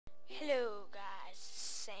Hello guys,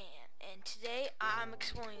 Sam, and today I'm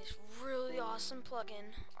exploring this really awesome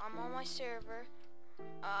plugin. I'm on my server.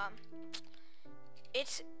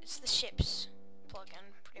 It's the ships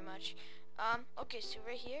plugin, pretty much. Okay, so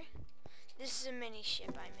right here, this is a mini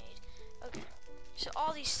ship I made. Okay, so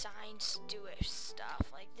all these signs do stuff.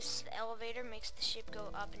 Like this is the elevator, makes the ship go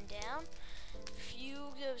up and down.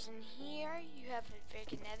 Fuel goes in here. You have a big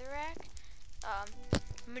netherrack.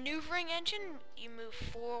 Maneuvering engine, you move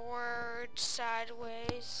forward,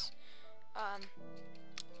 sideways.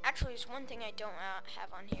 Actually, there's one thing I don't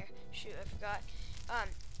have on here. Shoot, I forgot.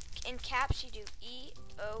 In caps, you do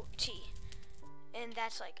EOT, and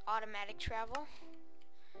that's like automatic travel.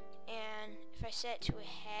 And if I set it to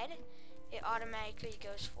ahead, it automatically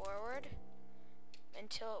goes forward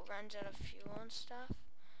until it runs out of fuel and stuff.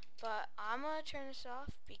 But I'm gonna turn this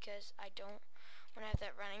off because I don't want to have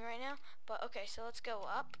that running right now. But okay, so let's go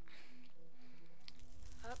up.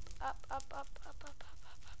 Up, up, up, up, up, up, up,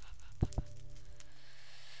 up, up, up.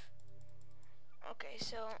 Okay,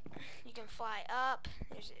 so you can fly up.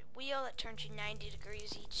 There's a wheel that turns you 90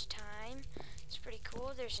 degrees each time. It's pretty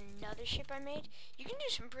cool. There's another ship I made. You can do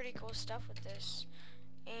some pretty cool stuff with this.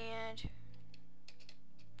 And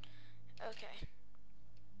okay,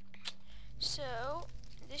 so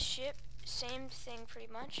this ship, same thing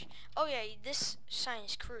pretty much. Oh yeah, this sign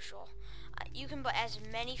is crucial. You can put as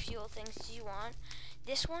many fuel things as you want.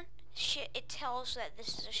 This one, it tells that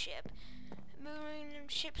this is a ship. Moving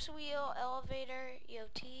ship's wheel, elevator,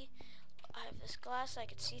 EOT. I have this glass I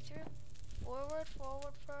can see through. Forward,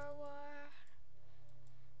 forward, forward.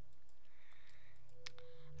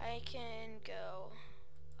 I can go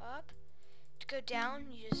up. To go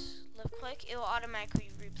down, you just left click. It will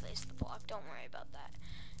automatically replace the block. Don't worry about that.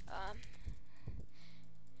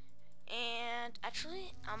 And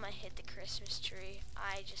actually, I'm gonna hit the Christmas tree.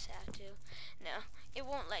 I just have to. No, it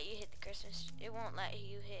won't let you hit the Christmas. It won't let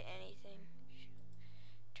you hit anything.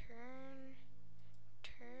 Turn,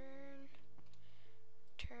 turn,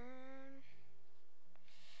 turn.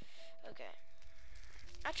 Okay.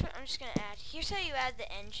 Actually, I'm just gonna add. Here's how you add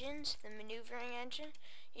the engines, the maneuvering engine.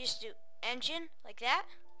 You just do engine like that.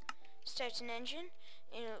 Starts an engine,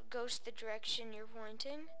 and it goes the direction you're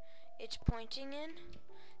pointing. It's pointing in.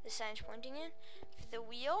 The sign's pointing in. For the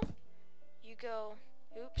wheel, you go,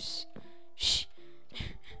 oops, shh.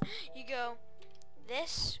 You go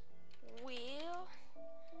this wheel,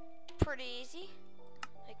 pretty easy,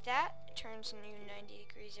 like that. It turns you 90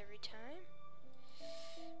 degrees every time.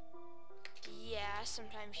 Yeah,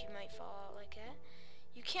 sometimes you might fall out like that.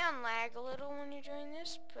 You can lag a little when you're doing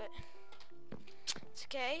this, but it's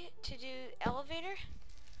okay. To do elevator,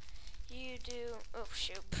 you do, oh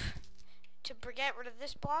shoot. To get rid of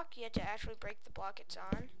this block, you have to actually break the block it's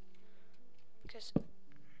on. Because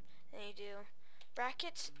then you do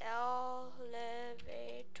brackets, elevator.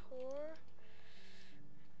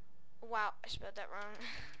 Wow, I spelled that wrong.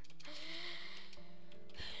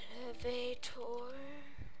 Elevator.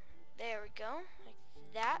 There we go. Like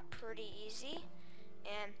that, pretty easy.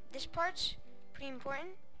 And this part's pretty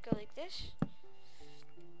important. Go like this.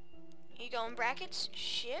 You go in brackets,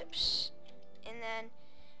 ships, and then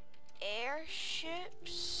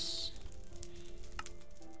airships.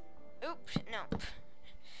 Oops, no.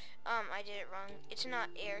 I did it wrong. It's not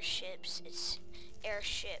airships, it's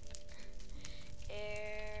airship.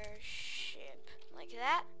 Airship. Like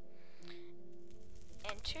that.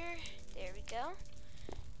 Enter. There we go.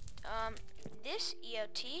 This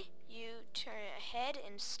EOT, you turn ahead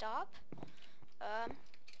and stop.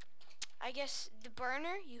 I guess the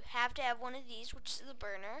burner, you have to have one of these, which is the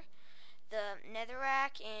burner. The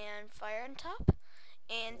netherrack and fire on top,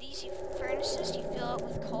 and these furnaces you fill up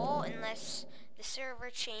with coal unless the server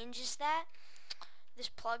changes that. This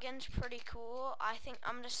plugin's pretty cool. I think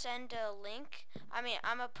I'm gonna send a link. I'm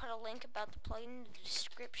gonna put a link about the plugin in the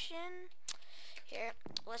description. Here,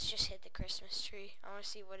 let's just hit the Christmas tree. I want to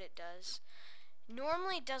see what it does.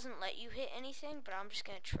 Normally it doesn't let you hit anything, but I'm just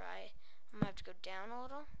gonna try. I'm gonna have to go down a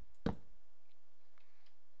little.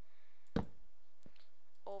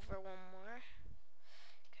 Over one more.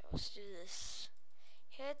 Okay, let's do this.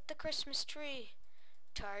 Hit the Christmas tree.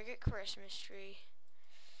 Target Christmas tree.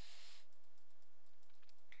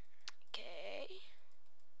 Okay.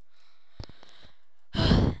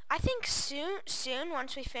 I think soon,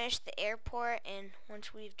 once we finish the airport and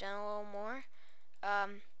once we've done a little more,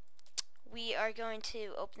 we are going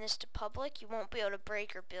to open this to public. You won't be able to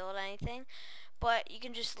break or build anything, but you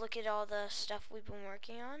can just look at all the stuff we've been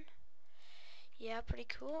working on. Yeah, pretty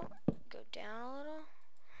cool. Go down a little.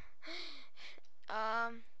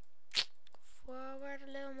 Forward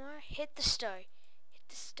a little more. Hit the star. Hit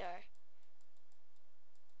the star.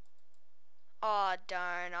 Aw,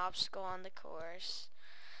 darn, obstacle on the course.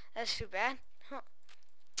 That's too bad. Huh.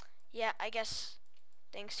 Yeah, I guess.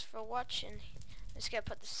 Thanks for watching. Let's gotta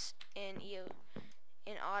put this in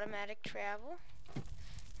automatic travel.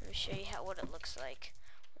 Let me show you what it looks like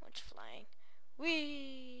when it's flying.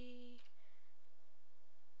 Whee!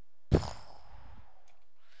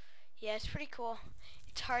 Yeah, it's pretty cool.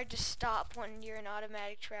 It's hard to stop when you're in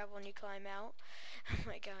automatic travel and you climb out. Oh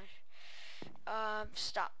my gosh.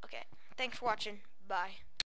 Stop. Okay. Thanks for watching. Bye.